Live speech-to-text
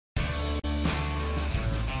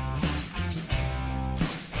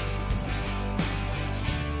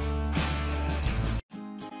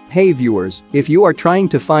Hey viewers, if you are trying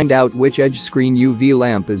to find out which edge screen UV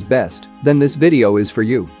lamp is best, then this video is for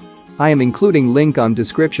you. I am including link on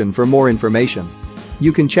description for more information.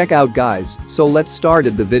 You can check out guys, so let's start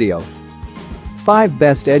at the video. 5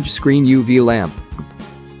 Best Edge Screen UV Lamp.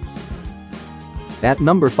 At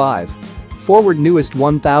number 5. Forward newest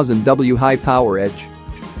 1000W High Power Edge.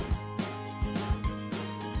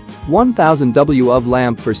 1000W of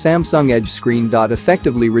lamp for Samsung Edge screen.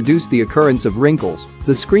 Effectively reduce the occurrence of wrinkles.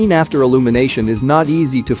 The screen after illumination is not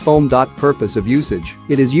easy to foam. Purpose of usage: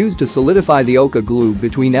 it is used to solidify the OCA glue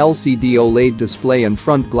between LCD OLED display and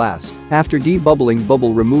front glass after debubbling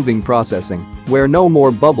bubble removing processing, where no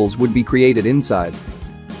more bubbles would be created inside.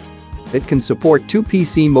 It can support 2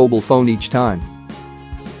 PC mobile phone each time.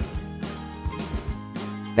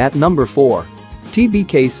 At number 4.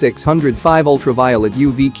 TBK 605 Ultraviolet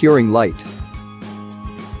UV Curing Light.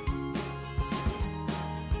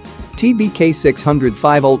 TBK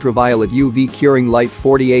 605 Ultraviolet UV Curing Light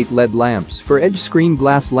 48 LED lamps for edge screen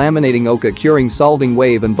glass laminating OCA curing solving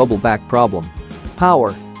wave and bubble back problem.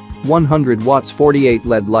 Power: 100 watts 48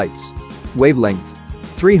 LED lights. Wavelength: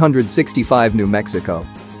 365 New Mexico.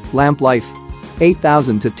 Lamp life: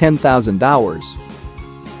 8,000 to 10,000 hours.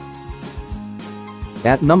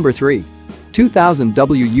 At number 3.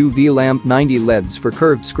 2000W UV lamp 90 LEDs for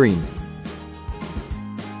curved screen.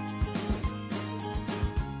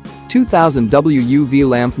 2000W UV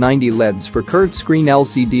lamp 90 LEDs for curved screen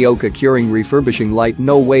LCD OCA curing refurbishing light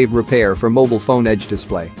no wave repair for mobile phone edge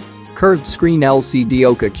display. Curved screen LCD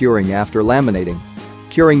OCA curing after laminating.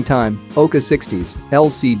 Curing time: OCA 60s,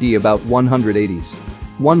 LCD about 180s.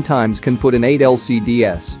 1 times can put in 8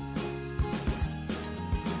 LCDs.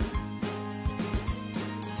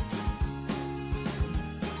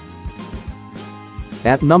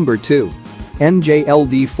 At number 2.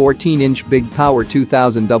 NJLD 14-inch Big Power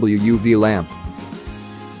 2000W UV Lamp.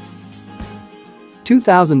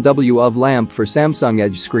 2000W of lamp for Samsung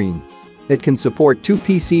Edge screen. It can support 2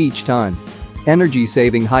 PC each time. Energy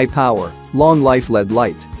saving, high power, long life LED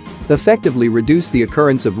light. Effectively reduce the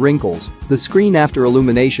occurrence of wrinkles. The screen after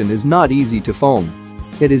illumination is not easy to foam.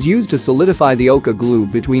 It is used to solidify the OCA glue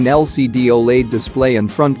between LCD OLED display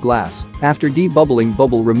and front glass after debubbling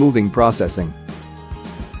bubble removing processing.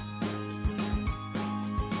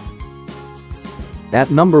 At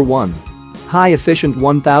number 1. High-efficient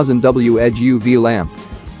 1000W Edge UV Lamp.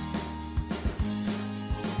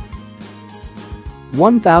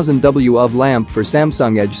 1000W of lamp for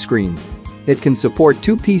Samsung Edge screen. It can support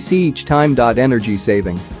 2 PC each time. Energy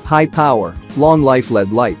saving, high power, long life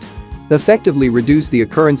LED light. Effectively reduce the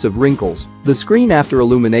occurrence of wrinkles. The screen after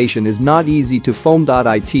illumination is not easy to foam.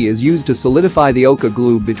 It is used to solidify the OCA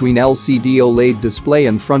glue between LCD OLED display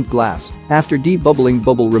and front glass after debubbling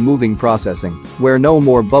bubble removing processing, where no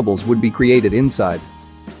more bubbles would be created inside.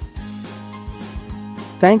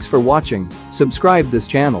 Thanks for watching. Subscribe this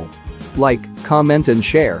channel. Like, comment and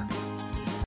share.